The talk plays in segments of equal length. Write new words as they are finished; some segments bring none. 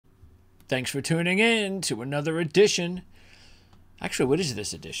Thanks for tuning in to another edition. Actually, what is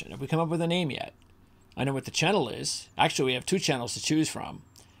this edition? Have we come up with a name yet? I know what the channel is. Actually, we have two channels to choose from.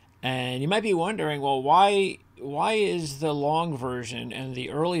 And you might be wondering, well, why is the long version and the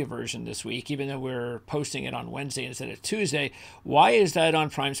early version this week, even though we're posting it on Wednesday instead of Tuesday, why is that on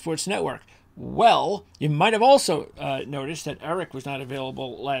Prime Sports Network? Well, you might have also noticed that Eric was not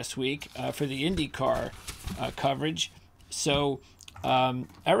available last week for the IndyCar coverage. So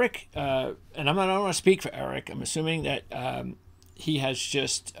Eric, and I don't want to speak for Eric. I'm assuming that he has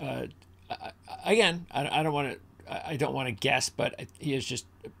just, again, I don't want to guess, but he has just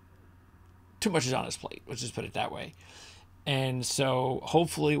too much is on his plate. Let's just put it that way. And so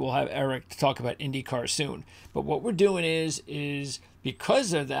hopefully we'll have Eric to talk about IndyCar soon. But what we're doing is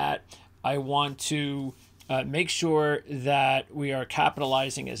because of that, I want to make sure that we are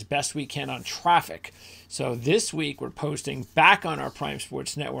capitalizing as best we can on traffic. So this week we're posting back on our Prime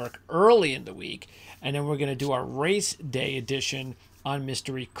Sports Network early in the week, and then we're going to do our race day edition on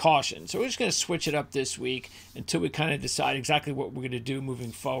Mystery Caution. So we're just going to switch it up this week until we kind of decide exactly what we're going to do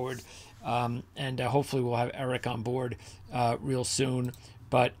moving forward. And hopefully we'll have Eric on board real soon.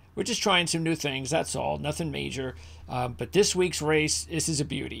 But we're just trying some new things, that's all. Nothing major. But this week's race, this is a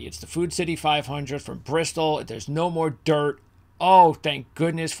beauty. It's the Food City 500 from Bristol. There's no more dirt. Oh, thank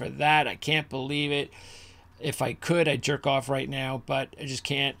goodness for that. I can't believe it. If I could, I'd jerk off right now, but I just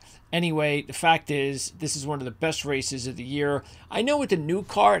can't. Anyway, the fact is, this is one of the best races of the year. I know with the new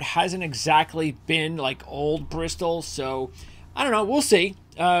car, it hasn't exactly been like old Bristol, so I don't know. We'll see.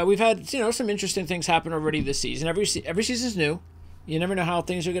 We've had, some interesting things happen already this season. Every season's new. You never know how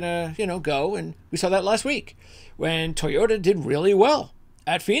things are going to, go. And we saw that last week when Toyota did really well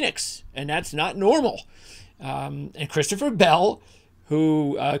at Phoenix. And that's not normal. And Christopher Bell,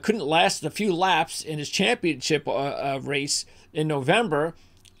 who couldn't last a few laps in his championship race in November,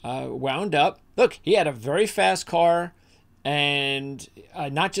 wound up. Look, he had a very fast car. And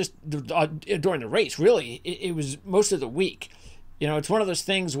not just during the race, really. It was most of the week. It's one of those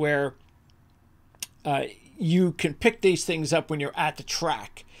things where you can pick these things up when you're at the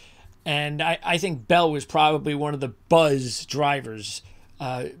track. And I think Bell was probably one of the buzz drivers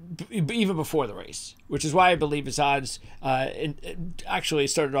even before the race, which is why I believe his odds actually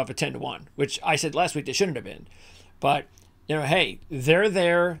started off at 10-1, which I said last week they shouldn't have been. But, hey, they're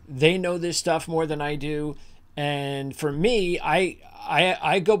there. They know this stuff more than I do. And for me,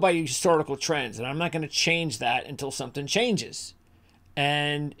 I go by historical trends, and I'm not going to change that until something changes.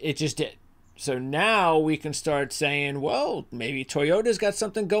 And it just did. So now we can start saying, well, maybe Toyota's got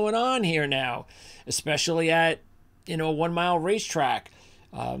something going on here now, especially at, a 1 mile racetrack.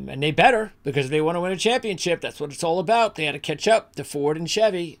 And they better, because if they want to win a championship, that's what it's all about. They had to catch up to Ford and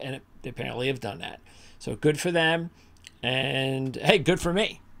Chevy, and they apparently have done that. So good for them. And hey, good for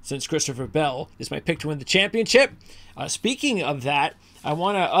me, since Christopher Bell is my pick to win the championship. Speaking of that, I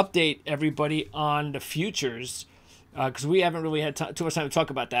want to update everybody on the futures, because we haven't really had too much time to talk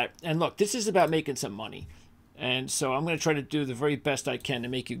about that. And look, this is about making some money. And so I'm going to try to do the very best I can to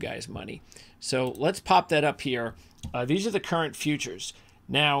make you guys money. So let's pop that up here. These are the current futures.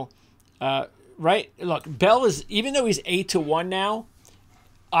 Now, right, look, Bell is, even though he's 8-1 now,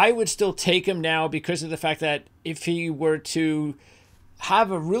 I would still take him now because of the fact that if he were to have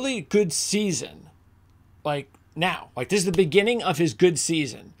a really good season, like now, like this is the beginning of his good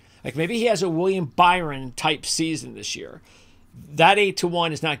season, like maybe he has a William Byron type season this year, that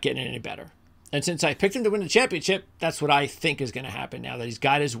 8-1 is not getting any better. And since I picked him to win the championship, that's what I think is going to happen now that he's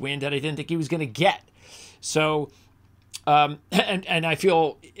got his win that I didn't think he was going to get. So, and I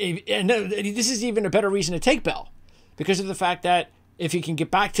feel, and this is even a better reason to take Bell, because of the fact that if he can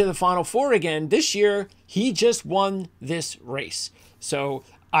get back to the Final Four again this year, he just won this race. So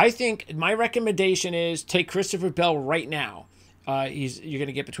I think my recommendation is take Christopher Bell right now. You're going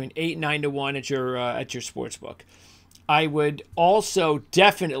to get between 8 and 9-1 at your sports book. I would also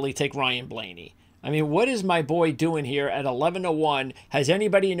definitely take Ryan Blaney. I mean, what is my boy doing here at 11-1? Has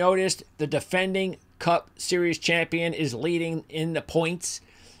anybody noticed the defending Cup Series champion is leading in the points,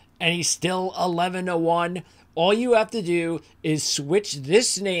 and he's still 11-1? All you have to do is switch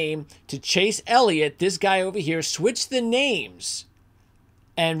this name to Chase Elliott, this guy over here. Switch the names,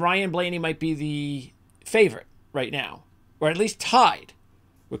 and Ryan Blaney might be the favorite right now, or at least tied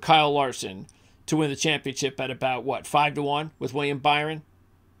with Kyle Larson to win the championship at about, 5-1 with William Byron?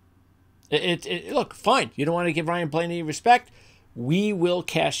 Look, fine. You don't want to give Ryan Blaney any respect? We will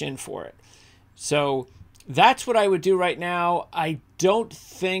cash in for it. So that's what I would do right now. I don't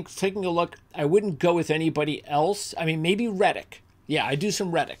think, taking a look, I wouldn't go with anybody else. I mean, maybe Reddick. Yeah, I do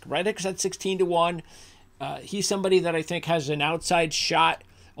some Reddick. Reddick's at 16-1. He's somebody that I think has an outside shot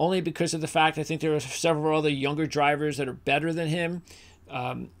only because of the fact I think there are several other younger drivers that are better than him.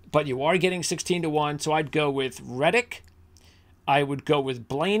 But you are getting 16-1, so I'd go with Reddick, I would go with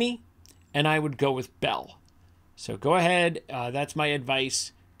Blaney, and I would go with Bell. So go ahead. That's my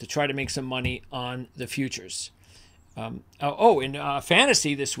advice to try to make some money on the futures. In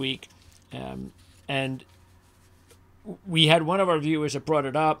fantasy this week, and we had one of our viewers that brought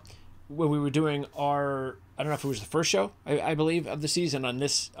it up when we were doing our, I don't know if it was the first show, I believe, of the season on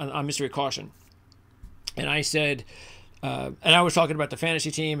Mystery Caution. And I said, and I was talking about the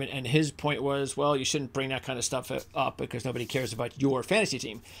fantasy team, and his point was, well, you shouldn't bring that kind of stuff up because nobody cares about your fantasy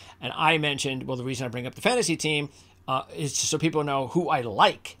team. And I mentioned, well, the reason I bring up the fantasy team is just so people know who I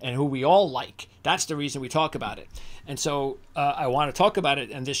like and who we all like. That's the reason we talk about it. And so I want to talk about it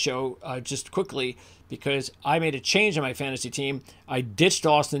in this show just quickly because I made a change on my fantasy team. I ditched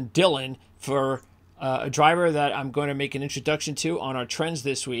Austin Dillon for a driver that I'm going to make an introduction to on our trends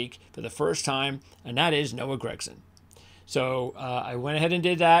this week for the first time, and that is Noah Gragson. So I went ahead and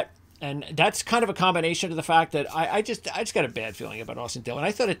did that. And that's kind of a combination of the fact that I just got a bad feeling about Austin Dillon.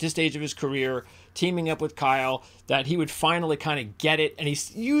 I thought at this stage of his career, teaming up with Kyle, that he would finally kind of get it. And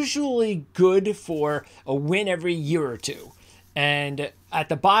he's usually good for a win every year or two. And at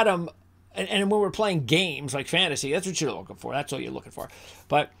the bottom, and when we're playing games like fantasy, that's what you're looking for. That's all you're looking for.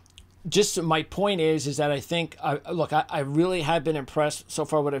 But just my point is that I think, I really have been impressed so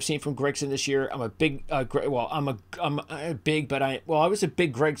far what I've seen from Gragson this year. I'm a big, I was a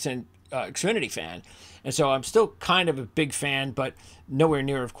big Gragson Xfinity fan, and so I'm still kind of a big fan, but nowhere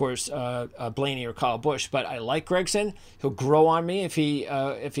near, of course, Blaney or Kyle Busch. But I like Gragson. He'll grow on me if he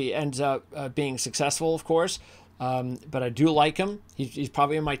ends up being successful, of course. But I do like him. He's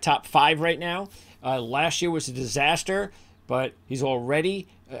probably in my top 5 right now. Last year was a disaster, but he's already,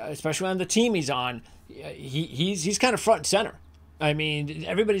 especially on the team he's on, he's kind of front and center. I mean,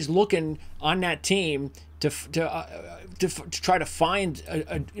 everybody's looking on that team to try to find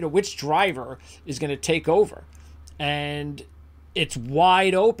which driver is going to take over, and it's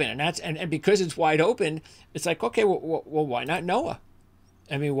wide open, and because it's wide open, it's like, okay, well, why not Noah?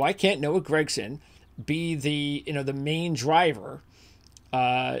 I mean, why can't Noah Gragson be the main driver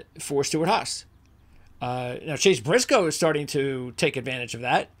for Stewart-Haas? Now Chase Briscoe is starting to take advantage of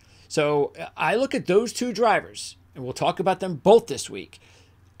that. So I look at those two drivers, and we'll talk about them both this week.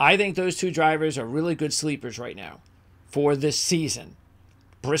 I think those two drivers are really good sleepers right now for this season.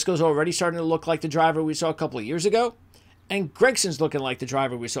 Briscoe's already starting to look like the driver we saw a couple of years ago, and Gregson's looking like the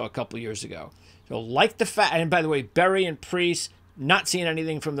driver we saw a couple of years ago. So like the fact, and by the way, Berry and Priest, not seeing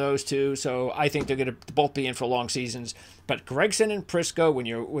anything from those two, so I think they're going to both be in for long seasons. But Gragson and Briscoe,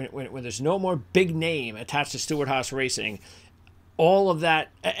 when there's no more big name attached to Stewart-Haas Racing, all of that,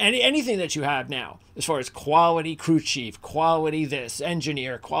 anything that you have now, as far as quality crew chief, quality this,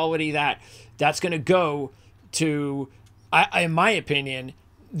 engineer, quality that, that's going to go to, in my opinion,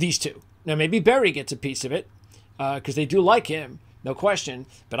 these two. Now, maybe Berry gets a piece of it, because they do like him, no question.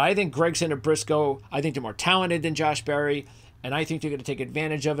 But I think Gregson and Briscoe, I think they're more talented than Josh Berry, and I think they're going to take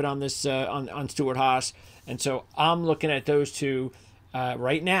advantage of it on this on Stewart-Haas. And so I'm looking at those two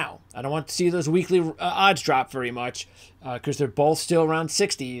right now. I don't want to see those weekly odds drop very much because they're both still around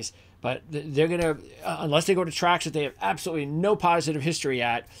 60s. But they're going to, unless they go to tracks that they have absolutely no positive history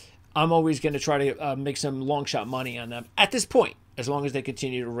at, I'm always going to try to make some long shot money on them at this point, as long as they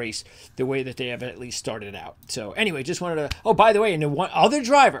continue to race the way that they have at least started out. So anyway, just wanted to, oh, by the way, and the one other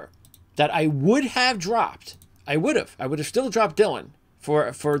driver that I would have dropped, I would have still dropped Dillon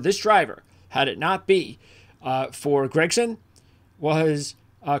for this driver, had it not be for Gragson, was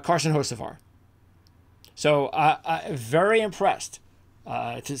Carson Hocevar. So very impressed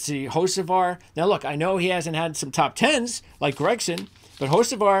to see Hocevar. Now look, I know he hasn't had some top 10s like Gragson, but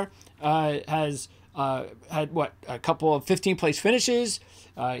Hocevar has had a couple of 15th place finishes.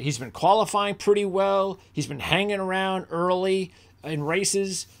 He's been qualifying pretty well. He's been hanging around early in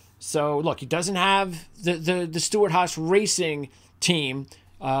races. So look, he doesn't have the Stewart-Haas Racing team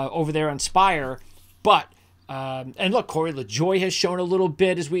over there on Spire, but and look, Corey LaJoie has shown a little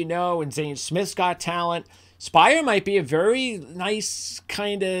bit, as we know, and Zane Smith's got talent. Spire might be a very nice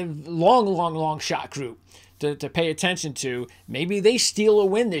kind of long shot group to pay attention to. Maybe they steal a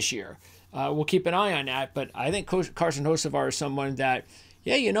win this year. We'll keep an eye on that. But I think Carson Hocevar is someone that,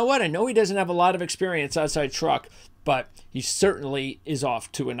 yeah, you know what? I know he doesn't have a lot of experience outside truck, but he certainly is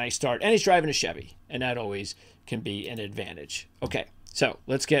off to a nice start. And he's driving a Chevy, and that always can be an advantage. Okay, so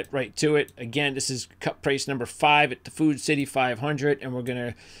let's get right to it. Again, this is Cup Price number 5 at the Food City 500, and we're going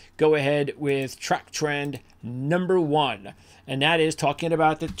to go ahead with track trend number 1, and that is talking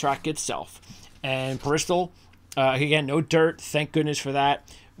about the track itself. And Bristol, again, no dirt, thank goodness for that.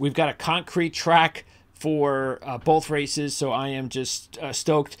 We've got a concrete track for both races, so I am just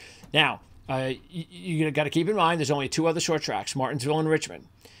stoked. Now, you got to keep in mind there's only 2 other short tracks, Martinsville and Richmond.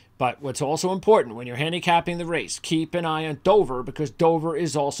 But what's also important when you're handicapping the race, keep an eye on Dover, because Dover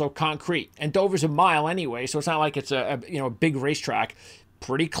is also concrete. And Dover's a mile anyway, so it's not like it's a big racetrack.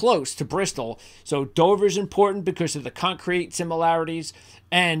 Pretty close to Bristol. So Dover's important because of the concrete similarities.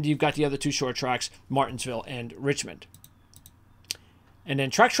 And you've got the other 2 short tracks, Martinsville and Richmond. And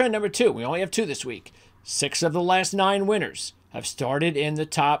then track trend number 2. We only have 2 this week. 6 of the last 9 winners have started in the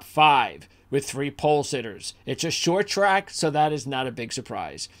top 5 with 3 pole sitters. It's a short track, so that is not a big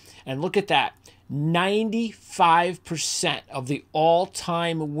surprise. And look at that. 95% of the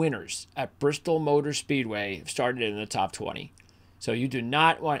all-time winners at Bristol Motor Speedway have started in the top 20. So you do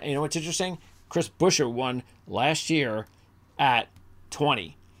not want... You know what's interesting? Chris Buescher won last year at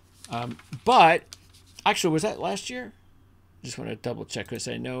 20. But, actually, was that last year? Just want to double check because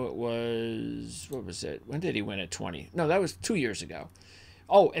I know it was... What was it? When did he win at 20? No, that was 2 years ago.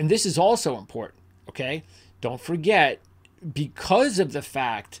 Oh, and this is also important, okay? Don't forget, because of the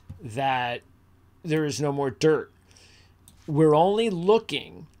fact that there is no more dirt, we're only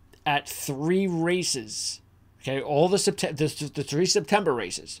looking at 3 races, okay? All the 3 September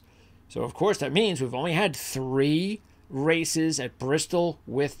races. So, of course, that means we've only had 3 races at Bristol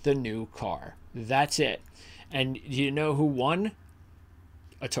with the new car. That's it. And you know who won?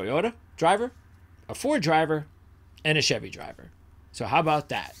 A Toyota driver, a Ford driver, and a Chevy driver. So how about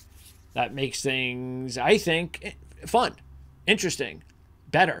that? That makes things, I think, fun, interesting,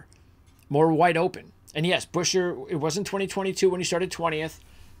 better, more wide open. And yes, Buescher, it wasn't 2022 when he started 20th.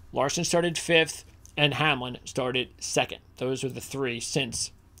 Larson started 5th, and Hamlin started 2nd. Those are the 3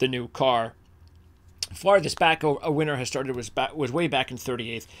 since the new car. Farthest back a winner has started was way back in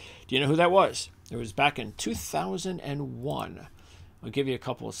 38th. Do you know who that was? It was back in 2001. I'll give you a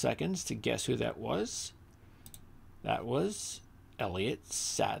couple of seconds to guess who that was. That was Elliott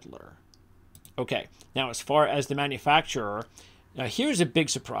Sadler. Okay, now as far as the manufacturer, now here's a big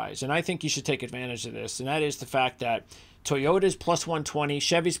surprise, and I think you should take advantage of this, and that is the fact that Toyota's plus 120,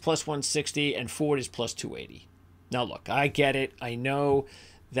 Chevy's plus 160, and Ford is plus 280. Now look, I get it. I know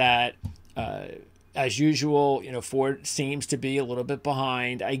that as usual, Ford seems to be a little bit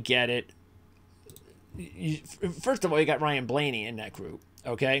behind. I get it. First of all, you got Ryan Blaney in that group,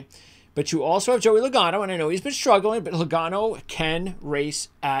 okay? But you also have Joey Logano, and I know he's been struggling, but Logano can race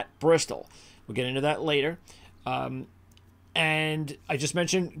at Bristol. We'll get into that later. And I just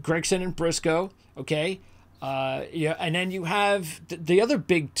mentioned Gregson and Briscoe, okay? Yeah, and then you have the other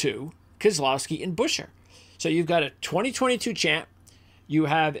big 2, Keselowski and Buescher. So you've got a 2022 champ. You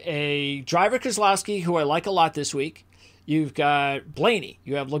have a driver, Keselowski, who I like a lot this week. You've got Blaney.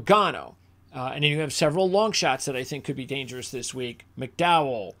 You have Logano. And then you have several long shots that I think could be dangerous this week.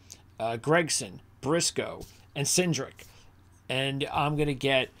 McDowell, Gregson, Briscoe, and Cindric. And I'm going to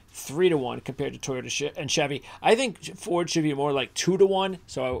get 3-1 compared to Toyota and Chevy. I think Ford should be more like 2-1.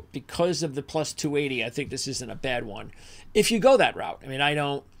 So because of the plus 280, I think this isn't a bad one. If you go that route. I mean, I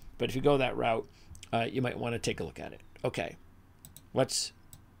don't. But if you go that route, you might want to take a look at it. Okay. Let's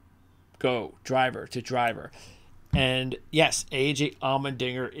go driver to driver. And yes, AJ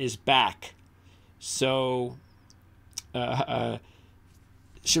Allmendinger is back. So,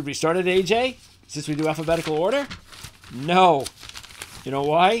 should we start at AJ since we do alphabetical order? No. You know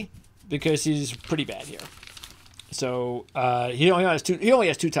why? Because he's pretty bad here. So he only has 2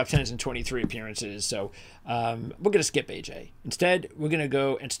 top 10s and 23 appearances. So we're gonna skip AJ. Instead, we're gonna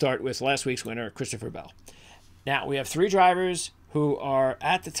go and start with last week's winner, Christopher Bell. Now we have 3 drivers who are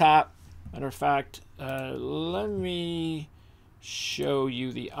at the top. Matter of fact, let me show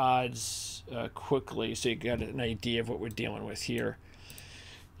you the odds quickly so you got an idea of what we're dealing with here.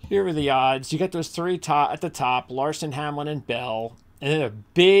 Here are the odds. You got those 3 at the top, Larson, Hamlin, and Bell. And then a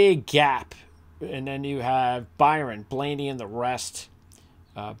big gap. And then you have Byron, Blaney, and the rest.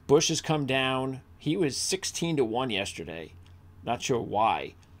 Busch has come down. He was 16-1 yesterday. Not sure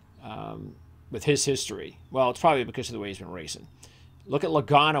why. With his history. Well, it's probably because of the way he's been racing. Look at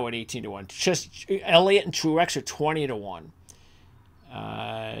Logano at 18-1. Just Elliott and Truex are 20-1.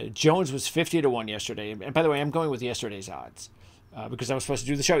 Jones was 50-1 yesterday. And by the way, I'm going with yesterday's odds because I was supposed to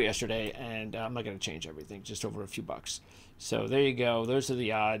do the show yesterday, and I'm not going to change everything, just over a few bucks. So there you go. Those are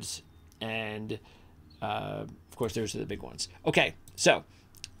the odds, and of course, those are the big ones. Okay, so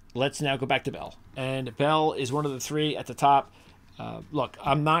let's now go back to Bell. And Bell is one of the 3 at the top. Look,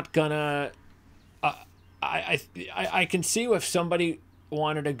 I'm not gonna. I can see if somebody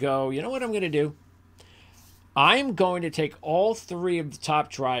wanted to go, you know what I'm going to do? I'm going to take all 3 of the top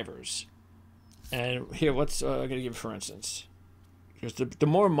drivers. And here, I'm going to give, for instance, because the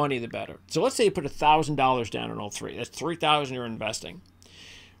more money, the better. So let's say you put $1,000 down on all three. That's $3,000 you're investing.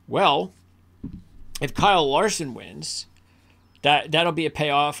 Well, if Kyle Larson wins, that'll be a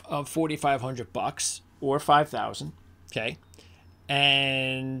payoff of $4,500 or $5,000. Okay,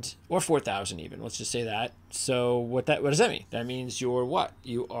 and or $4,000 even. Let's just say that. So what does that mean? That means you're what?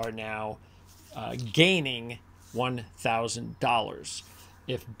 You are now gaining $1,000.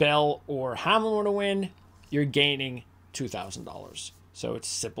 If Bell or Hamlin want to win, you're gaining $2,000. So it's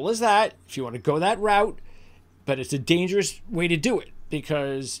simple as that. If you want to go that route, but it's a dangerous way to do it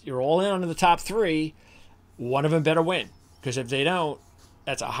because you're all in on the top three. One of them better win, because if they don't,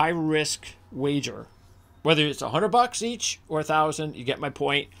 that's a high risk wager. Whether it's $100 each or $1,000, you get my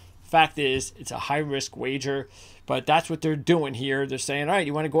point. Fact is, it's a high risk wager, but that's what they're doing here. They're saying, all right,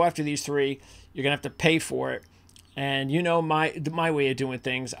 you want to go after these three, you're gonna have to pay for it. And you know my way of doing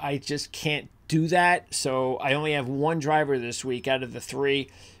things, I just can't do that. So I only have one driver this week out of the three.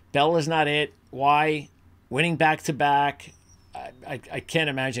 Bell is not it. Why? Winning back to back. I can't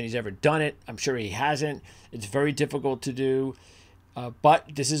imagine he's ever done it. I'm sure he hasn't. It's very difficult to do.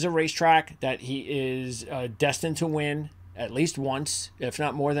 But this is a racetrack that he is destined to win at least once, if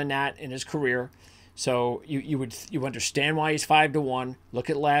not more than that, in his career. So you understand why he's 5-1. Look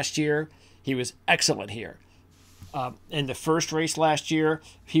at last year; he was excellent here. In the first race last year,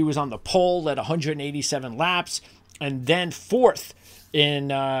 he was on the pole at 187 laps, and then fourth in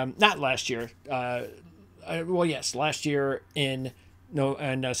not last year. Last year in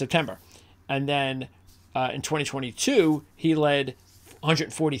September, and then in 2022 he led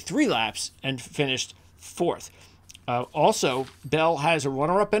 143 laps and finished fourth. Also, Bell has a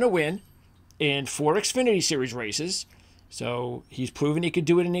runner-up and a win in 4 Xfinity Series races. So he's proven he could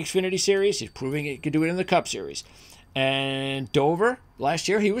do it in the Xfinity Series. He's proving he could do it in the Cup Series. And Dover, last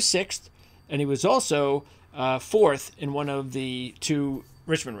year, he was 6th. And he was also 4th in one of the 2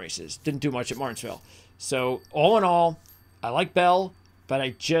 Richmond races. Didn't do much at Martinsville. So all in all, I like Bell. But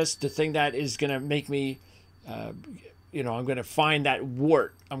the thing that is going to make me, I'm going to find that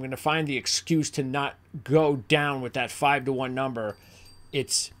wart. I'm going to find the excuse to not go down with that 5-1 number.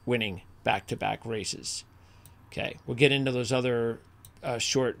 It's winning back-to-back races. Okay, we'll get into those other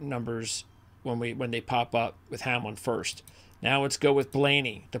short numbers when they pop up with Hamlin first. Now let's go with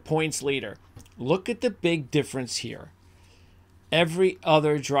Blaney, the points leader. Look at the big difference here. Every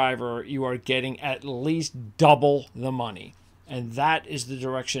other driver, you are getting at least double the money. And that is the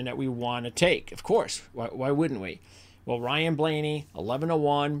direction that we want to take. Of course, why wouldn't we? Well, Ryan Blaney,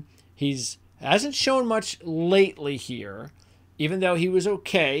 11-1. Hasn't shown much lately here, even though he was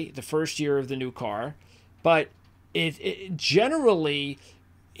okay the first year of the new car. But it generally,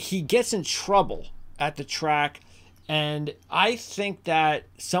 he gets in trouble at the track, and I think that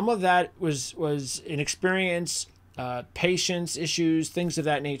some of that was inexperience, patience issues, things of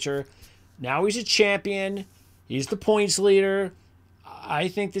that nature. Now he's a champion. He's the points leader. I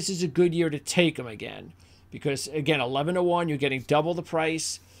think this is a good year to take him again, because again, 11-1, you're getting double the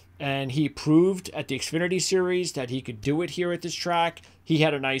price. And he proved at the Xfinity Series that he could do it here at this track. He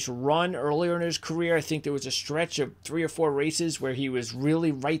had a nice run earlier in his career. I think there was a stretch of 3 or 4 races where he was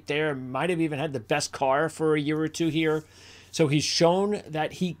really right there. Might have even had the best car for a year or two here. So he's shown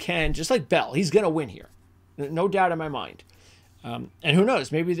that he can, just like Bell, he's going to win here. No doubt in my mind. And who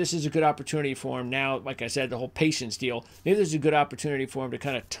knows? Maybe this is a good opportunity for him now. Like I said, the whole patience deal. Maybe there's a good opportunity for him to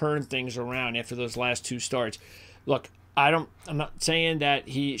kind of turn things around after those last 2 starts. Look, I'm not saying that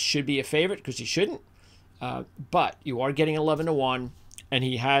he should be a favorite, because he shouldn't. But you are getting 11-1, and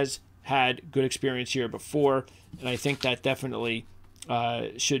he has had good experience here before, and I think that definitely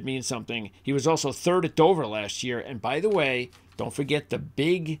should mean something. He was also 3rd at Dover last year, and by the way, don't forget the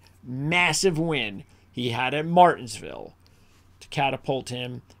big, massive win he had at Martinsville to catapult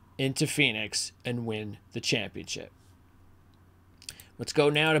him into Phoenix and win the championship. Let's go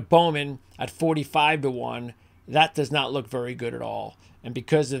now to Bowman at 45-1. That does not look very good at all. And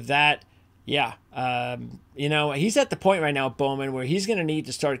because of that, he's at the point right now, Bowman, where he's going to need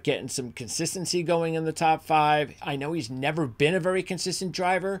to start getting some consistency going in the top 5. I know he's never been a very consistent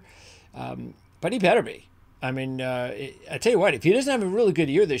driver, but he better be. I mean, I tell you what, if he doesn't have a really good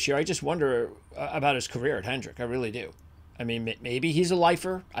year this year, I just wonder about his career at Hendrick. I really do. I mean, maybe he's a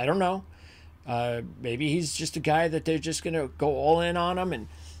lifer. I don't know. Maybe he's just a guy that they're just going to go all in on him, and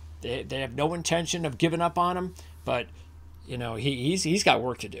they have no intention of giving up on him, but he's got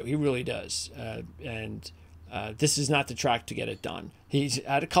work to do. He really does, and this is not the track to get it done. He's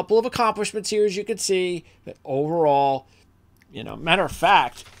had a couple of accomplishments here, as you can see, but overall, matter of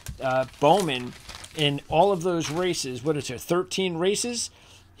fact, Bowman, in all of those races, 13 races,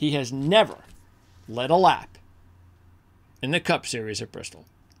 he has never led a lap. in the Cup Series at Bristol.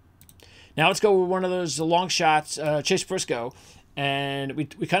 Now let's go with one of those long shots, Chase Briscoe. And we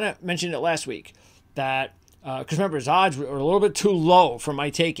kind of mentioned it last week that, because remember, his odds were a little bit too low for my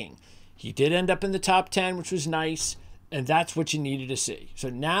taking. He did end up in the top 10, which was nice, and that's what you needed to see. So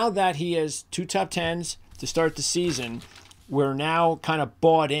now that he has 2 top 10s to start the season, we're now kind of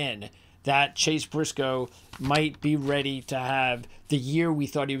bought in that Chase Briscoe might be ready to have the year we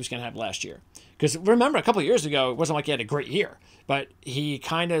thought he was going to have last year. Because remember, a couple of years ago, it wasn't like he had a great year, but he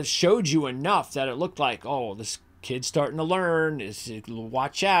kind of showed you enough that it looked like, oh, this kid's starting to learn.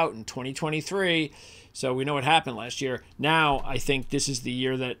 Watch out in 2023. So we know what happened last year. Now I think this is the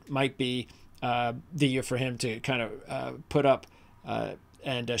year that might be the year for him to kind of put up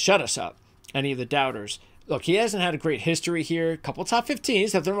and shut us up, any of the doubters. Look, he hasn't had a great history here. A couple top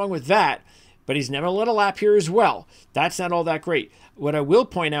 15s, nothing wrong with that. But he's never led a lap here as well. That's not all that great. What I will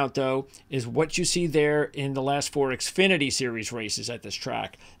point out, though, is what you see there in the last 4 Xfinity Series races at this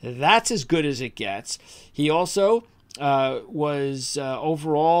track. That's as good as it gets. He also was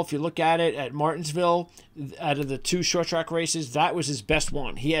overall, if you look at it, at Martinsville, out of the 2 short track races, that was his best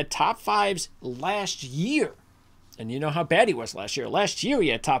one. He had top 5s last year. And you know how bad he was last year. Last year he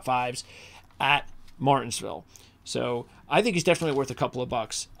had top 5s at Martinsville. So I think he's definitely worth a couple of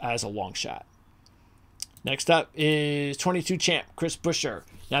bucks as a long shot. Next up is 22 champ Chris Buescher.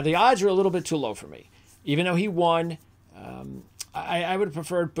 Now the odds are a little bit too low for me. Even though he won, I would have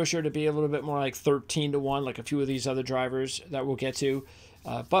preferred Buescher to be a little bit more like 13-1, like a few of these other drivers that we'll get to.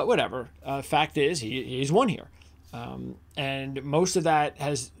 But whatever. Fact is, he's won here. And most of that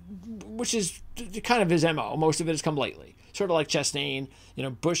has, which is kind of his MO, most of it has come lately. Sort of like Chastain. You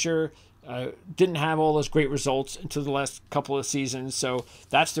know, Buescher didn't have all those great results until the last couple of seasons. So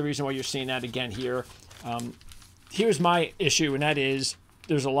that's the reason why you're seeing that again here. Here's my issue, and that is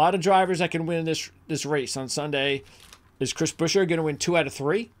there's a lot of drivers that can win this race on Sunday. Is Chris Buescher going to win 2 out of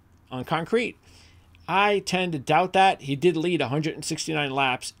 3 on concrete? I tend to doubt that. He did lead 169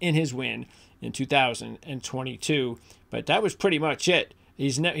 laps in his win in 2022, but that was pretty much it.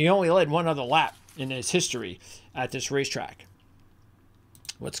 He only led 1 other lap in his history at this racetrack.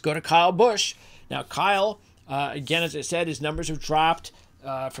 Let's go to Kyle Busch. Now, Kyle, again, as I said, his numbers have dropped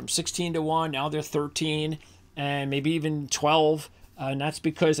from 16-1. Now they're 13 and maybe even 12. And that's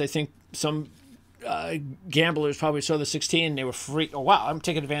because I think some gamblers probably saw the 16 and they were freaked. Oh, wow, I'm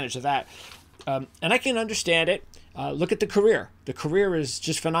taking advantage of that. And I can understand it. Look at the career. The career is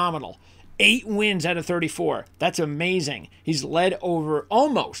just phenomenal. 8 wins out of 34. That's amazing. He's led over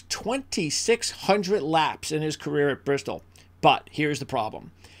almost 2,600 laps in his career at Bristol. But here's the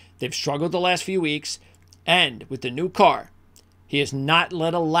problem. They've struggled the last few weeks, and with the new car, he has not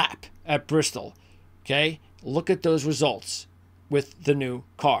led a lap at Bristol. Okay? Look at those results with the new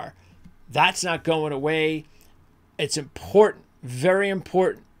car. That's not going away. It's important, very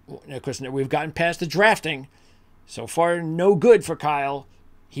important. Of course, we've gotten past the drafting. So far, no good for Kyle.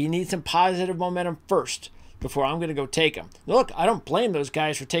 He needs some positive momentum first before I'm going to go take him. Look, I don't blame those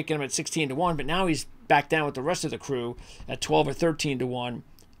guys for taking him at 16-1, but now he's back down with the rest of the crew at 12 or 13-1.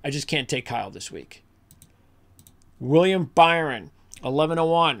 I just can't take Kyle this week. William Byron,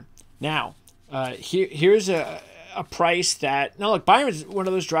 11-1. Now, here's a price that... Now, look, Byron's one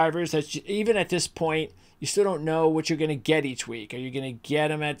of those drivers that even at this point, you still don't know what you're going to get each week. Are you going to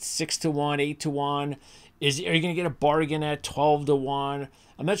get him at 6-1, 8-1? Are you going to get a bargain at 12-1?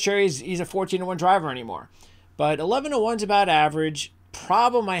 I'm not sure he's a 14-1 driver anymore. But 11-1 is about average.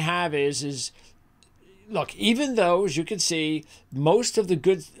 Problem I have is look, even though, as you can see, most of the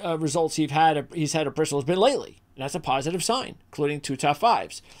good results he's had at Bristol has been lately. And that's a positive sign, including 2 top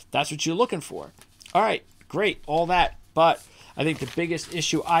 5s. That's what you're looking for. All right, great, all that. But I think the biggest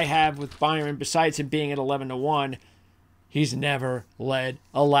issue I have with Byron, besides him being at 11-1, he's never led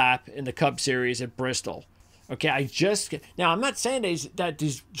a lap in the Cup Series at Bristol. Okay, now I'm not saying that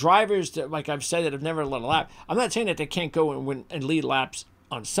these drivers, that, like I've said, that have never led a lap, I'm not saying that they can't go and win and lead laps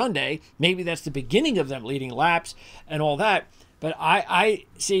on Sunday. Maybe that's the beginning of them leading laps and all that. But I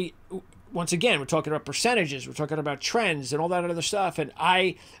see, once again, we're talking about percentages, we're talking about trends and all that other stuff. And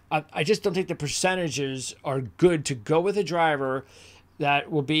I just don't think the percentages are good to go with a driver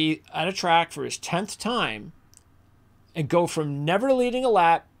that will be at a track for his 10th time and go from never leading a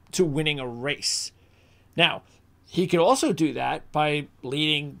lap to winning a race. Now, he could also do that by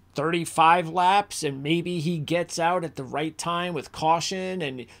leading 35 laps and maybe he gets out at the right time with caution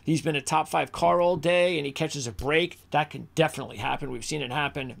and he's been a top 5 car all day and he catches a break. That can definitely happen. We've seen it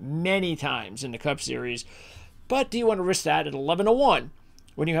happen many times in the Cup Series. But do you want to risk that at 11-1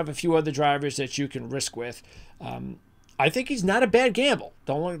 when you have a few other drivers that you can risk with? I think he's not a bad gamble.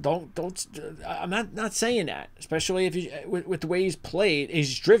 Don't. I'm not saying that, especially if you with the way he's played,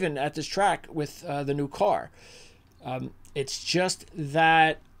 he's driven at this track with the new car. It's just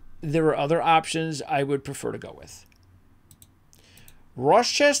that there are other options I would prefer to go with.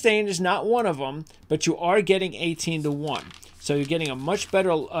 Ross Chastain is not one of them, but you are getting 18-1. So you're getting a much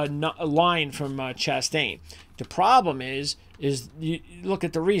better line from Chastain. The problem is you look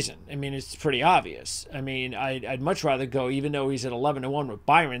at the reason. I mean, it's pretty obvious. I mean, I'd much rather go, even though he's at 11-1 with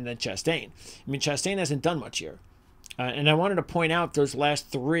Byron, than Chastain. I mean, Chastain hasn't done much here. And I wanted to point out those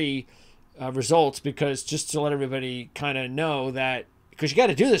last three results because just to let everybody kind of know that, because you got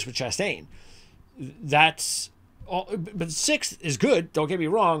to do this with Chastain. That's all, but sixth is good, don't get me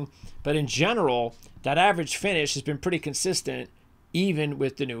wrong, but in general, that average finish has been pretty consistent even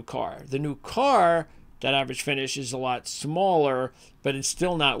with the new car. The new car, that average finish is a lot smaller, but it's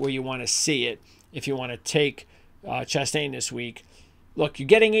still not where you want to see it if you want to take Chastain this week. Look, you're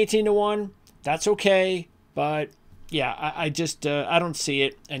getting 18-1. That's okay, but yeah, I just I don't see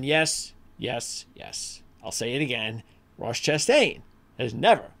it. And yes, I'll say it again. Ross Chastain has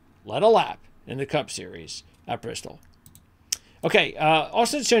never led a lap in the Cup Series at Bristol. Okay,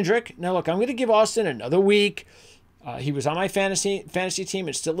 Austin Cindric. Now, look, I'm going to give Austin another week. He was on my fantasy team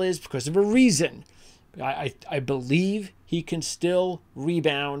and still is because of a reason. I believe he can still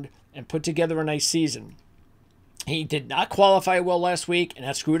rebound and put together a nice season. He did not qualify well last week, and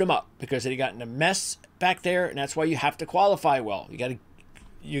that screwed him up because he got in a mess back there, and that's why you have to qualify well.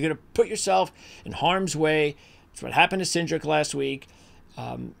 You're going to put yourself in harm's way. That's what happened to Cindric last week.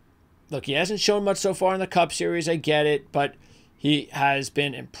 Look, he hasn't shown much so far in the Cup Series. I get it, but he has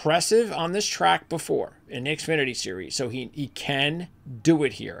been impressive on this track before in the Xfinity Series, so he can do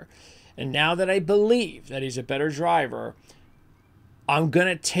it here. And now that I believe that he's a better driver, I'm going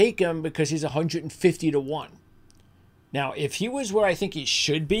to take him because he's 150-1. Now, if he was where I think he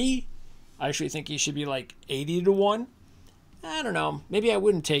should be, I actually think he should be like 80-1. I don't know. Maybe I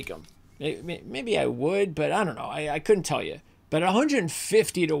wouldn't take him. Maybe I would, but I don't know. I couldn't tell you. But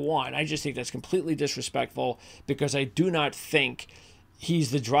 150-1, I just think that's completely disrespectful because I do not think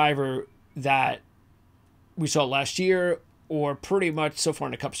he's the driver that we saw last year or pretty much so far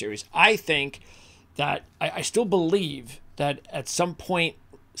in the Cup Series. I think that I still believe that at some point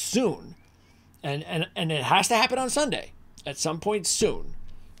soon, and it has to happen on Sunday, at some point soon,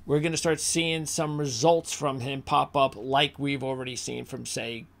 we're going to start seeing some results from him pop up like we've already seen from,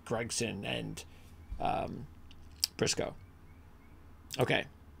 say, Gregson and Briscoe. Okay.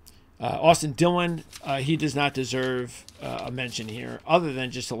 Austin Dillon, he does not deserve a mention here, other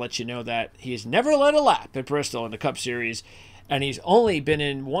than just to let you know that he has never led a lap at Bristol in the Cup Series, and he's only been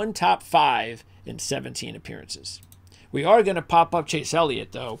in one top 5 in 17 appearances. We are going to pop up Chase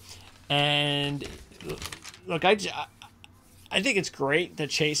Elliott, though, and look, I think it's great that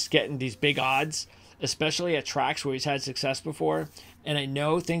Chase is getting these big odds, especially at tracks where he's had success before, and I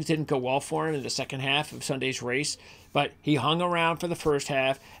know things didn't go well for him in the second half of Sunday's race, but he hung around for the first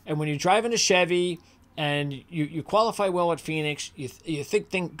half. And when you're driving a Chevy and you qualify well at Phoenix, you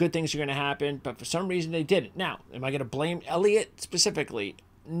think good things are going to happen, but for some reason they didn't. Now, am I going to blame Elliott specifically?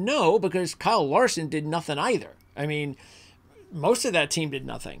 No, because Kyle Larson did nothing either. I mean, most of that team did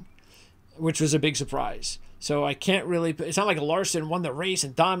nothing, which was a big surprise. So I can't really, it's not like Larson won the race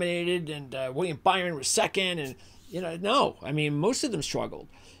and dominated and William Byron was second and, no. I mean, most of them struggled.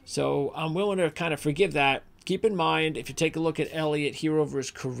 So I'm willing to kind of forgive that. Keep in mind, if you take a look at Elliott here over his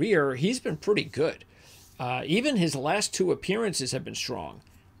career, he's been pretty good. Even his last 2 appearances have been strong.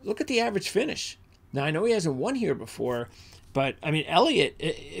 Look at the average finish. Now, I know he hasn't won here before, but, I mean, Elliott,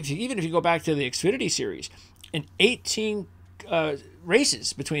 even if you go back to the Xfinity Series, in 18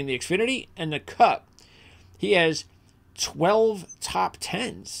 races between the Xfinity and the Cup, he has 12 top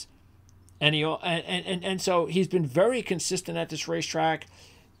 10s. And so he's been very consistent at this racetrack.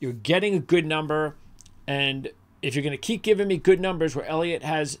 You're getting a good number. And if you're going to keep giving me good numbers where Elliott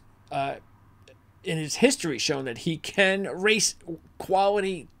has, in his history, shown that he can race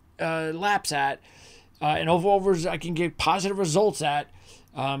quality laps at, and overs I can get positive results at,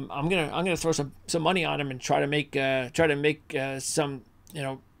 I'm gonna throw some money on him and try to make some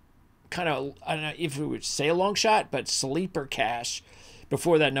kind of, I don't know if we would say a long shot, but sleeper cash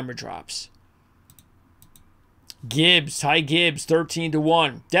before that number drops. Gibbs, Ty Gibbs,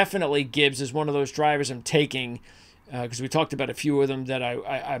 13-1. Definitely Gibbs is one of those drivers I'm taking because we talked about a few of them that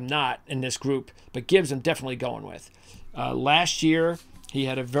I'm not in this group. But Gibbs I'm definitely going with. Last year, he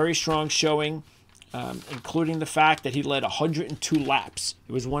had a very strong showing, including the fact that he led 102 laps.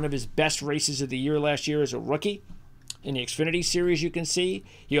 It was one of his best races of the year last year as a rookie. in the Xfinity Series, you can see.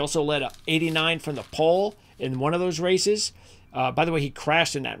 He also led a 89 from the pole in one of those races. By the way, he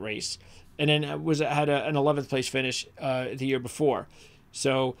crashed in that race. And then had an 11th place finish the year before.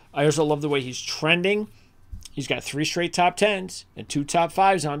 So I also love the way he's trending. He's got 3 straight top 10s and 2 top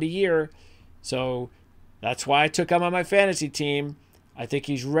 5s on the year. So that's why I took him on my fantasy team. I think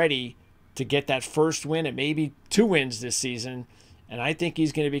he's ready to get that first win and maybe 2 wins this season. And I think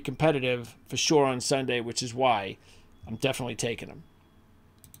he's going to be competitive for sure on Sunday, which is why I'm definitely taking him.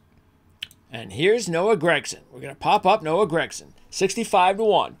 And here's Noah Gragson. We're going to pop up Noah Gragson,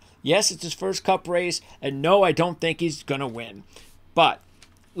 65-1. Yes, it's his first Cup race, and no, I don't think he's going to win. But,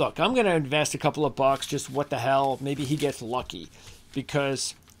 look, I'm going to invest a couple of bucks, just what the hell, maybe he gets lucky.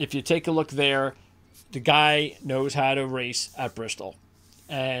 Because if you take a look there, the guy knows how to race at Bristol.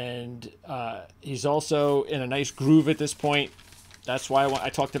 And he's also in a nice groove at this point. That's why I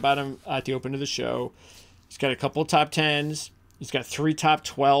talked about him at the open of the show. He's got a couple of top 10s. He's got 3 top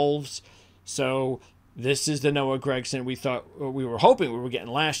 12s. So this is the Noah Gragson we were hoping we were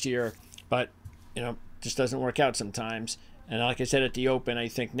getting last year, but just doesn't work out sometimes. And like I said at the open, I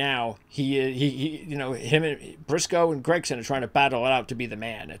think now him and Briscoe and Gragson are trying to battle it out to be the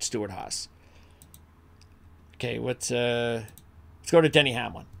man at Stewart-Haas. Okay, let's go to Denny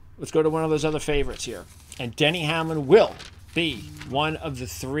Hamlin. Let's go to one of those other favorites here, and Denny Hamlin will be one of the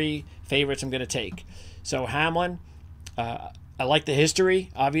 3 favorites I'm going to take. So Hamlin, I like the history,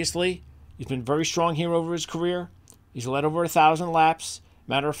 obviously. He's been very strong here over his career. He's led over 1,000 laps.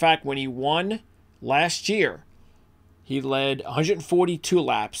 Matter of fact, when he won last year, he led 142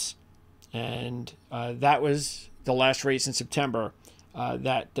 laps, and that was the last race in September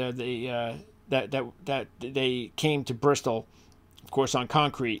that they came to Bristol, of course, on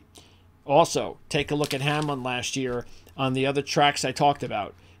concrete. Also, take a look at Hamlin last year on the other tracks I talked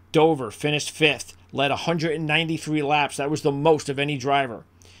about. Dover finished 5th, led 193 laps. That was the most of any driver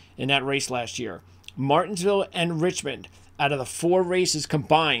in that race last year. Martinsville and Richmond, out of the 4 races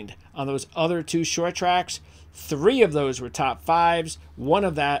combined on those other 2 short tracks, 3 of those were top 5s. One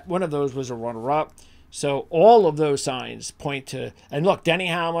of those was a runner-up. So all of those signs point to, and look, Denny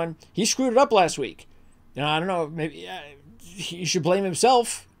Hamlin, he screwed it up last week. I don't know, maybe he should blame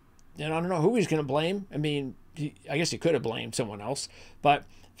himself. I don't know who he's going to blame. I mean, I guess he could have blamed someone else. But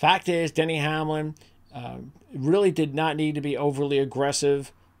fact is, Denny Hamlin really did not need to be overly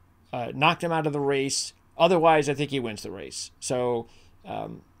aggressive. Knocked him out of the race. Otherwise, I think he wins the race. So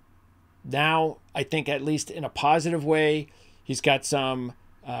now I think, at least in a positive way, he's got some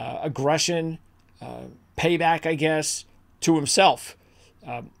aggression, payback, I guess, to himself.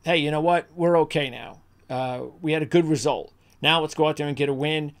 Hey, you know what? We're okay now. We had a good result. Now let's go out there and get a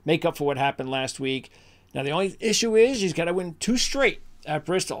win, make up for what happened last week. Now the only issue is he's got to win 2 straight at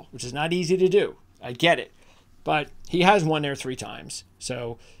Bristol, which is not easy to do. I get it. But he has won there 3 times.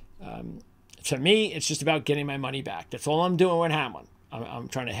 So to me, it's just about getting my money back. That's all I'm doing with Hamlin. I'm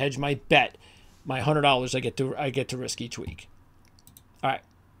trying to hedge my bet, my $100 I get to risk each week. All right.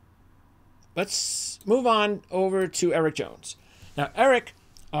 Let's move on over to Eric Jones. Now, Eric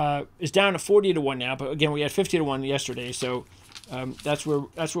is down to 40-1 now, but again, we had 50-1 yesterday, so that's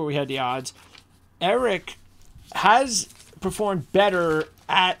where we had the odds. Eric has performed better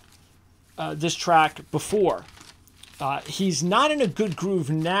at this track before. He's not in a good groove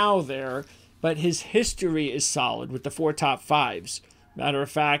now there, but his history is solid with the 4 top 5s. Matter of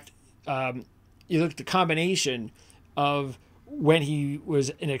fact, you look at the combination of when he was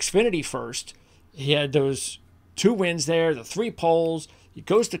in Xfinity first, he had those 2 wins there, the 3 poles. He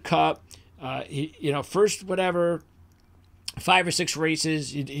goes to Cup. First 5 or 6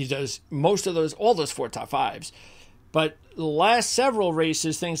 races, he does most of those, all those 4 top 5s. But the last several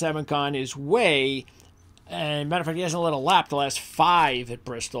races, things haven't gone his way. And matter of fact, he hasn't led a lap the last 5 at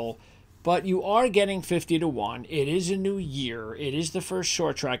Bristol. But you are getting 50-1. It is a new year. It is the first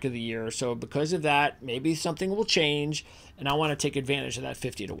short track of the year. So because of that, maybe something will change. And I want to take advantage of that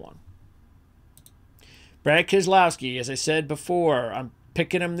 50-1. Brad Keselowski, as I said before, I'm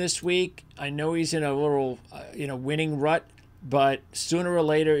picking him this week. I know he's in a little, winning rut. But sooner or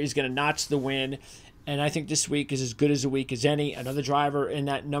later, he's going to notch the win. And I think this week is as good as a week as any. Another driver in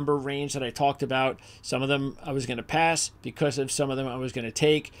that number range that I talked about. Some of them I was going to pass because of some of them I was going to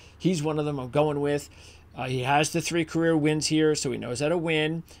take. He's one of them I'm going with. He has the 3 career wins here, so he knows how to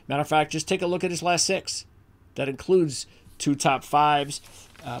win. Matter of fact, just take a look at his last 6. That includes 2 top 5s.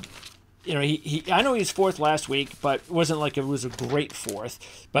 I know he was 4th last week, but it wasn't like it was a great 4th.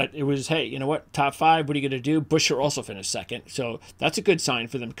 But it was, hey, you know what? Top 5, what are you going to do? Buescher also finished 2nd. So that's a good sign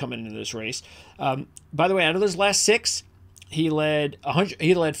for them coming into this race. By the way, out of those last 6, He led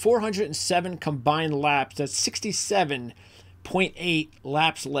 407 combined laps. That's 67.8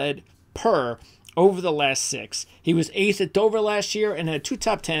 laps led per over the last 6. He was 8th at Dover last year and had 2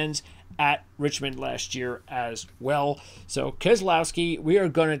 top 10s at Richmond last year as well. So Keselowski, we are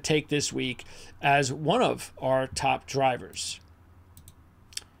going to take this week as one of our top drivers.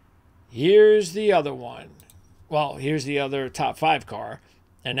 Here's the other one. Well, here's the other top 5 car,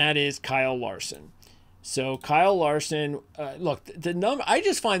 and that is Kyle Larson. So Kyle Larson, look, the number. I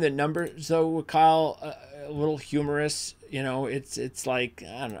just find the numbers though with Kyle a little humorous. You know, it's like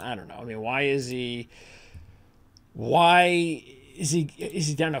I don't know. I mean, why is he down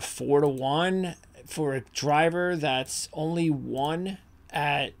to 4-1 for a driver that's only won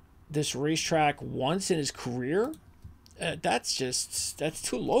at this racetrack once in his career? That's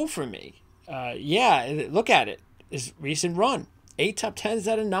too low for me. Yeah, look at it. His recent run, 8 top 10s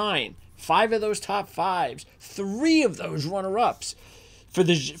out of 9, 5 of those top 5s, 3 of those runner-ups for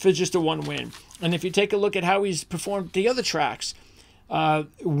just a 1 win. And if you take a look at how he's performed at the other tracks,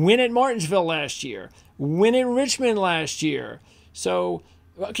 win at Martinsville last year, win in Richmond last year. So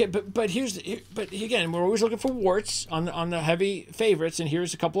okay, but again, we're always looking for warts on the heavy favorites, and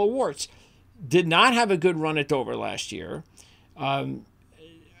here's a couple of warts. Did not have a good run at Dover last year.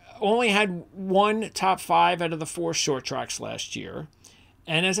 Only had 1 top 5 out of the 4 short tracks last year.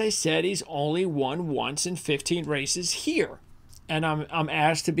 And as I said, he's only won once in 15 races here. And I'm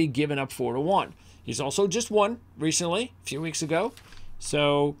asked to be given up 4-1. He's also just won recently, a few weeks ago.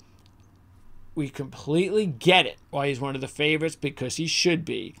 So we completely get it why he's one of the favorites, because he should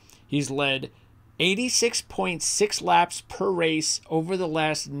be. He's led 86.6 laps per race over the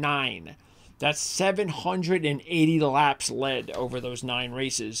last 9. That's 780 laps led over those 9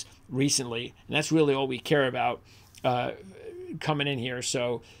 races recently. And that's really all we care about coming in here.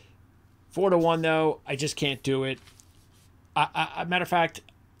 So 4-1 though, I just can't do it. Matter of fact,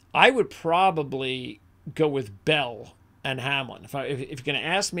 I would probably go with Bell and Hamlin. If you're going to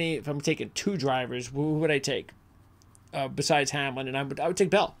ask me if I'm taking 2 drivers, who would I take besides Hamlin? And I would take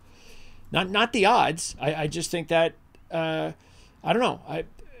Bell. Not the odds. I just think that I don't know.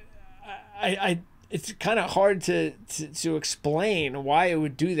 It's kind of hard to explain why I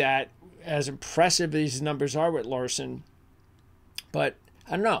would do that, as impressive as these numbers are with Larson. But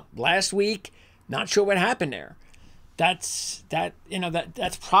I don't know. Last week, not sure what happened there. That's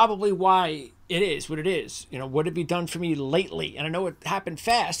probably why it is what it is. You know, what have you done for me lately? And I know it happened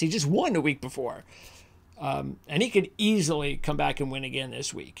fast. He just won the week before. And he could easily come back and win again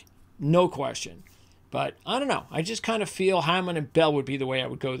this week. No question. But I don't know. I just kind of feel Hamlin and Bell would be the way I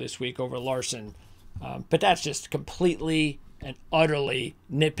would go this week over Larson. But that's just completely and utterly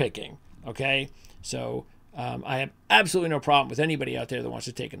nitpicking. Okay? So I have absolutely no problem with anybody out there that wants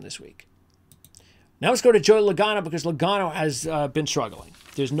to take him this week. Now let's go to Joey Logano, because Logano has been struggling.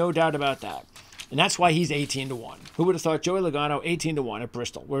 There's no doubt about that. And that's why he's 18-1. Who would have thought Joey Logano 18-1 at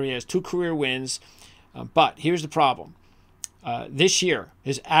Bristol, where he has 2 career wins? But here's the problem. This year,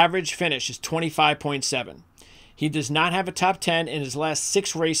 his average finish is 25.7. He does not have a top 10 in his last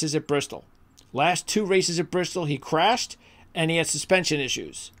 6 races at Bristol. Last 2 races at Bristol, he crashed and he had suspension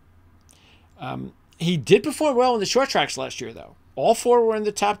issues. He did perform well in the short tracks last year, though. All 4 were in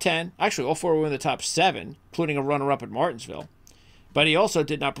the top 10. Actually, all 4 were in the top 7, including a runner-up at Martinsville. But he also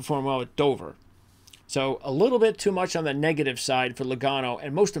did not perform well at Dover. So a little bit too much on the negative side for Logano.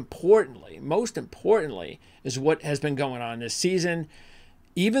 And most importantly, is what has been going on this season.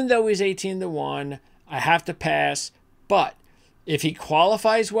 Even though he's 18-1, I have to pass. But if he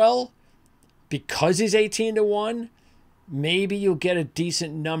qualifies well, because he's 18-1, maybe you'll get a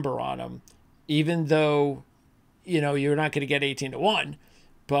decent number on him. Even though, you're not going to get 18-1.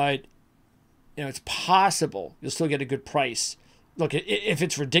 But, it's possible you'll still get a good price. Look, if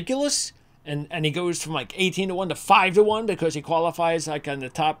it's ridiculous, and he goes from like 18-1 to 5-1 because he qualifies like on the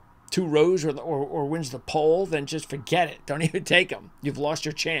top 2 rows or wins the pole, then just forget it. Don't even take him. You've lost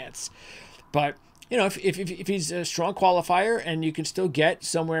your chance. But if he's a strong qualifier and you can still get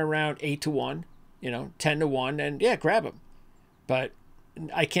somewhere around 8-1, 10-1, and yeah, grab him. But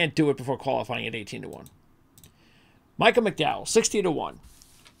I can't do it before qualifying at 18-1. Michael McDowell, 60-1,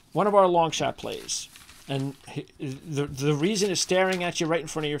 one of our long shot plays. And the reason is staring at you right in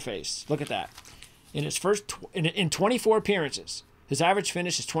front of your face. Look at that. In his in 24 appearances, his average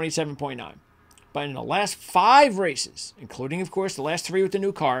finish is 27.9. But in the last 5 races, including, of course, the last 3 with the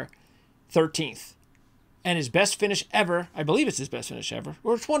new car, 13th. And his best finish ever, I believe it's his best finish ever,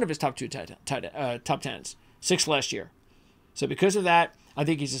 or it's one of his top 2 top 10s, 6th last year. So because of that, I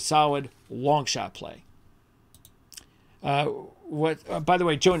think he's a solid long shot play. By the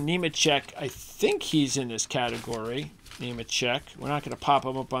way, Joe Nemechek, I think he's in this category. Nemechek. We're not going to pop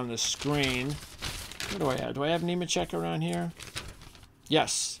him up on the screen. What do I have? Do I have Nemechek around here?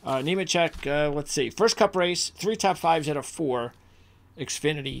 Yes. Nemechek, let's see. First Cup race, 3 top 5s out of 4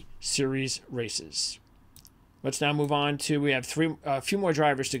 Xfinity Series races. Let's now move on to, we have a few more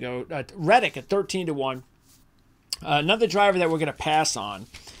drivers to go. Reddick at 13-1. Another driver that we're going to pass on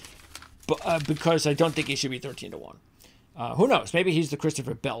because I don't think he should be 13-1. Who knows? Maybe he's the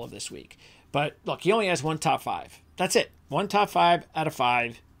Christopher Bell of this week. But look, he only has 1 top 5. That's it. 1 top 5 out of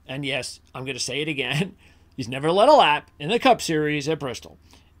 5. And yes, I'm going to say it again. He's never led a lap in the Cup Series at Bristol.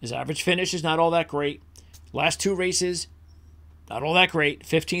 His average finish is not all that great. Last 2 races, not all that great.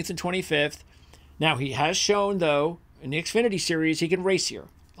 15th and 25th. Now, he has shown, though, in the Xfinity Series, he can race here.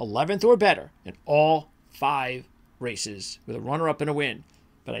 11th or better in all 5 races with a runner-up and a win.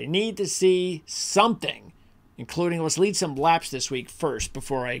 But I need to see something, including let's lead some laps this week first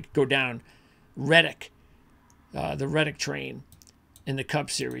before I go down Reddick, the Reddick train in the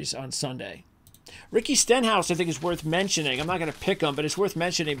Cup Series on Sunday. Ricky Stenhouse, I think, is worth mentioning. I'm not going to pick him, but it's worth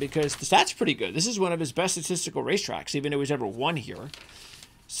mentioning because the stats are pretty good. This is one of his best statistical racetracks, even though he's ever won here.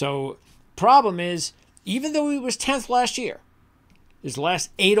 So, problem is, even though he was 10th last year, his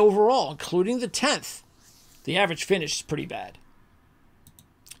last 8 overall, including the 10th, the average finish is pretty bad.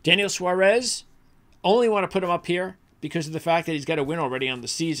 Daniel Suarez, only want to put him up here because of the fact that he's got a win already on the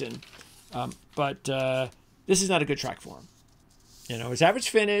season. But this is not a good track for him. You know, his average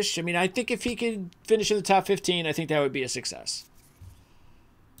finish, I mean, I think if he could finish in the top 15, I think that would be a success.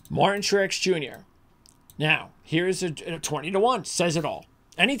 Martin Truex Jr. Now, here's a 20-1. Says it all.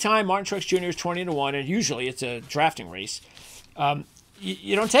 Anytime Martin Truex Jr. is 20-1, and usually it's a drafting race,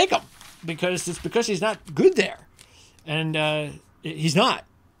 you don't take him because he's not good there. And he's not.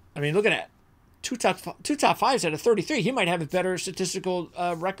 I mean, look at that. Two top 5s out of 33. He might have a better statistical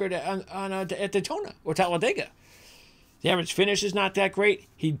record at Daytona or Talladega. The average finish is not that great.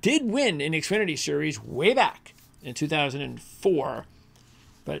 He did win in the Xfinity Series way back in 2004,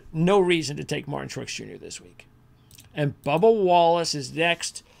 but no reason to take Martin Truex Jr. this week. And Bubba Wallace is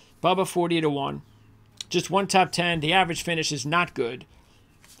next. Bubba 40-1. Just 1 top 10. The average finish is not good.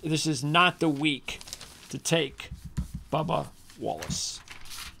 This is not the week to take Bubba Wallace.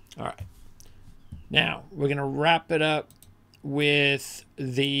 All right. Now, we're going to wrap it up with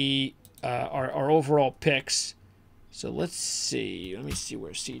the our overall picks. So let's see. Let me see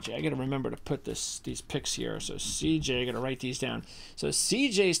where CJ. I got to remember to put these picks here. So CJ, I got to write these down. So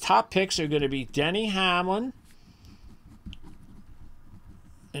CJ's top picks are going to be Denny Hamlin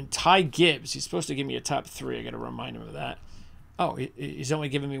and Ty Gibbs. He's supposed to give me a top 3. I got to remind him of that. Oh, he's only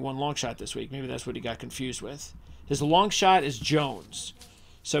giving me 1 long shot this week. Maybe that's what he got confused with. His long shot is Jones.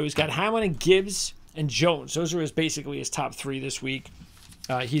 So he's got Hamlin and Gibbs and Jones. Those are basically his top 3 this week.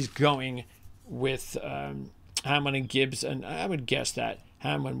 He's going with Hamlin and Gibbs, and I would guess that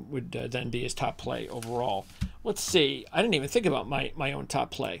Hamlin would then be his top play overall. Let's see. I didn't even think about my own top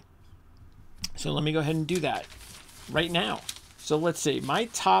play. So let me go ahead and do that right now. So let's see. My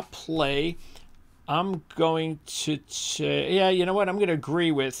top play, I'm going to yeah, you know what? I'm going to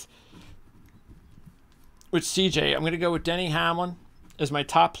agree with CJ. I'm going to go with Denny Hamlin as my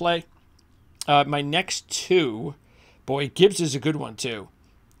top play. My next 2, boy, Gibbs is a good one too.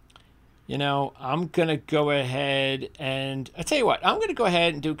 You know, I'm going to go ahead and, I'll tell you what, I'm going to go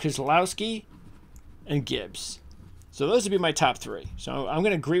ahead and do Keselowski and Gibbs. So those would be my top 3. So I'm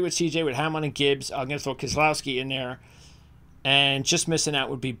going to agree with CJ with Hamlin and Gibbs. I'm going to throw Keselowski in there. And just missing out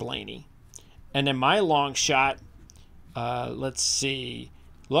would be Blaney. And then my long shot, let's see.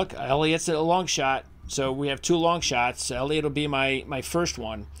 Look, Elliott's a long shot. So we have 2 long shots. Elliott will be my first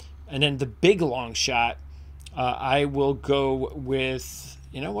one. And then the big long shot, I will go with...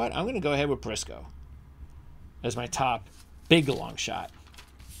 You know what? I'm going to go ahead with Briscoe as my top big long shot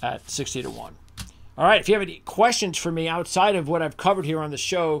at 60-1. All right. If you have any questions for me outside of what I've covered here on the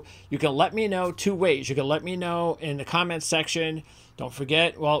show, you can let me know 2 ways. You can let me know in the comments section. Don't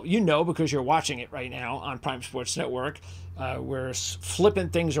forget, well, you know because you're watching it right now on Prime Sports Network. We're flipping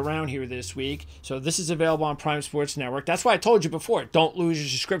things around here this week. So this is available on Prime Sports Network. That's why I told you before, don't lose your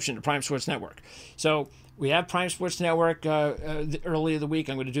subscription to Prime Sports Network. So we have Prime Sports Network earlier the week.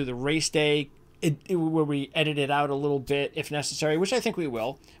 I'm going to do the race day where we edit it out a little bit if necessary, which I think we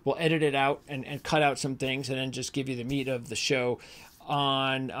will. We'll edit it out and cut out some things and then just give you the meat of the show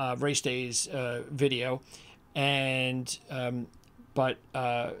on race day's video. And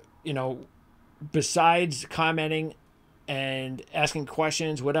you know, besides commenting and asking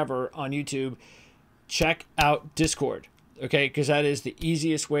questions, whatever, on YouTube, check out Discord, okay? Because that is the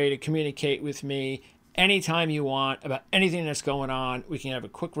easiest way to communicate with me anytime you want about anything that's going on. We can have a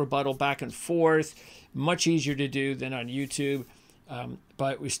quick rebuttal back and forth. Much easier to do than on YouTube.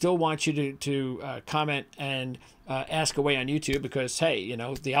 But we still want you to comment and ask away on YouTube because, hey, you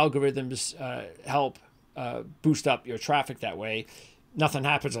know, the algorithms help boost up your traffic that way. Nothing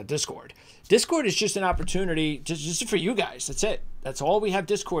happens on Discord. Discord is just an opportunity just for you guys. That's it. That's all we have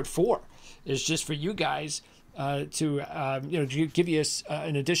Discord for, is just for you guys to give you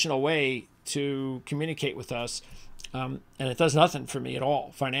an additional way to communicate with us. And it does nothing for me at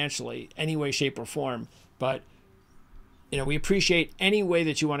all financially, any way, shape, or form. But you know, we appreciate any way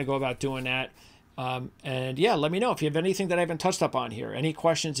that you want to go about doing that. And yeah, let me know if you have anything that I haven't touched up on here, any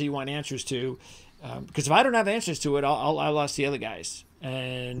questions that you want answers to. Because if I don't have answers to it, I'll ask the other guys,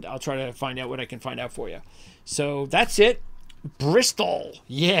 and I'll try to find out what I can find out for you. So that's it. Bristol,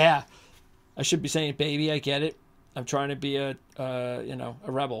 yeah. I should be saying baby. I get it. I'm trying to be a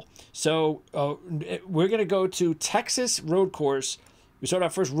rebel. So we're gonna go to Texas Road Course. We start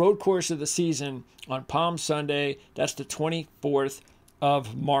our first road course of the season on Palm Sunday. That's the 24th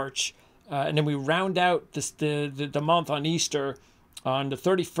of March. And then we round out the month on Easter on the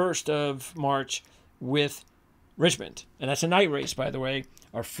 31st of March with Richmond. And that's a night race, by the way,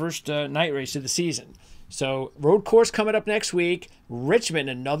 our first night race of the season. So road course coming up next week. Richmond,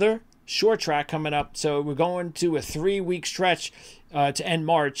 another short track coming up. So we're going to a 3-week stretch to end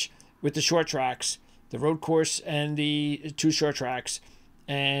March with the short tracks, the road course and the 2 short tracks.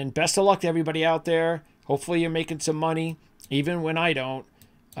 And best of luck to everybody out there. Hopefully you're making some money, even when I don't.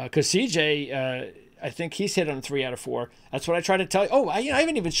 Because CJ, I think he's hit on 3 out of 4. That's what I try to tell you. Oh, I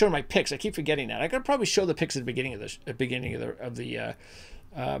haven't even shown my picks. I keep forgetting that. I could probably show the picks at the beginning of the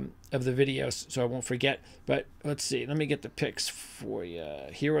video, so I won't forget. But let's see. Let me get the picks for you.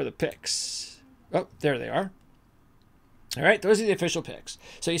 Here are the picks. Oh, there they are. All right, those are the official picks.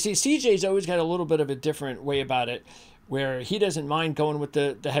 So you see, CJ's always got a little bit of a different way about it, where he doesn't mind going with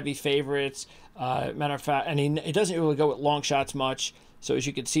the heavy favorites. Matter of fact, and he doesn't really go with long shots much. So as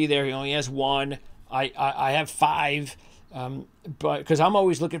you can see there, he only has 1. I have 5, but because I'm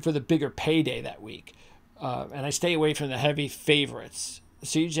always looking for the bigger payday that week, and I stay away from the heavy favorites.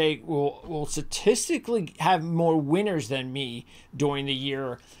 CJ will statistically have more winners than me during the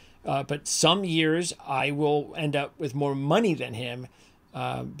year, but some years I will end up with more money than him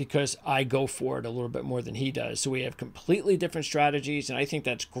because I go for it a little bit more than he does. So we have completely different strategies, and I think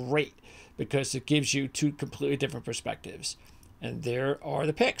that's great because it gives you 2 completely different perspectives. And there are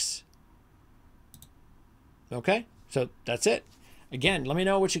the picks. Okay, so that's it. Again, let me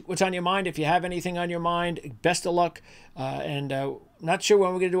know what's on your mind. If you have anything on your mind, best of luck. And not sure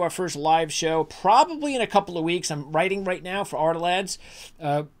when we're going to do our first live show. Probably in a couple of weeks. I'm writing right now for Art Lads.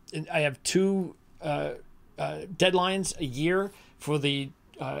 I have 2 deadlines a year for the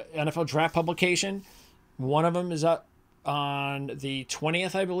NFL Draft publication. One of them is up on the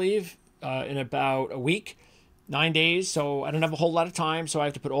 20th, I believe, in about a week. 9 days, so I don't have a whole lot of time, so I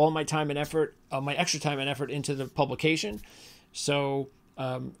have to put all my time and effort, my extra time and effort into the publication. So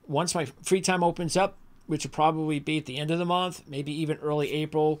once my free time opens up, which will probably be at the end of the month, maybe even early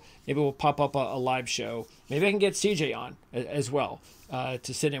April, maybe we'll pop up a live show. Maybe I can get CJ on as well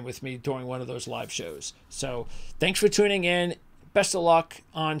to sit in with me during one of those live shows. So thanks for tuning in. Best of luck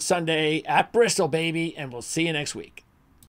on Sunday at Bristol, baby, and we'll see you next week.